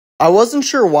I wasn't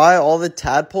sure why all the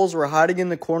tadpoles were hiding in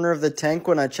the corner of the tank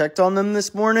when I checked on them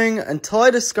this morning until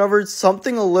I discovered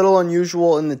something a little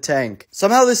unusual in the tank.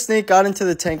 Somehow this snake got into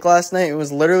the tank last night and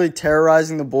was literally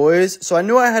terrorizing the boys, so I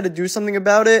knew I had to do something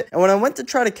about it, and when I went to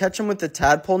try to catch him with the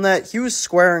tadpole net, he was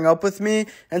squaring up with me,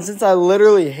 and since I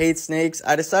literally hate snakes,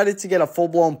 I decided to get a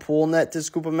full-blown pool net to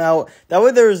scoop him out. That way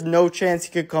there was no chance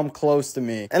he could come close to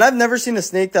me. And I've never seen a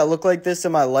snake that looked like this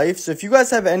in my life, so if you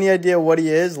guys have any idea what he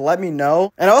is, let me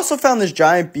know. And I also found this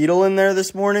giant beetle in there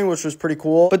this morning, which was pretty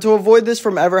cool. But to avoid this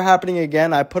from ever happening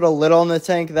again, I put a lid on the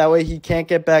tank. That way he can't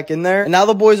get back in there. And now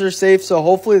the boys are safe, so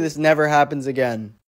hopefully this never happens again.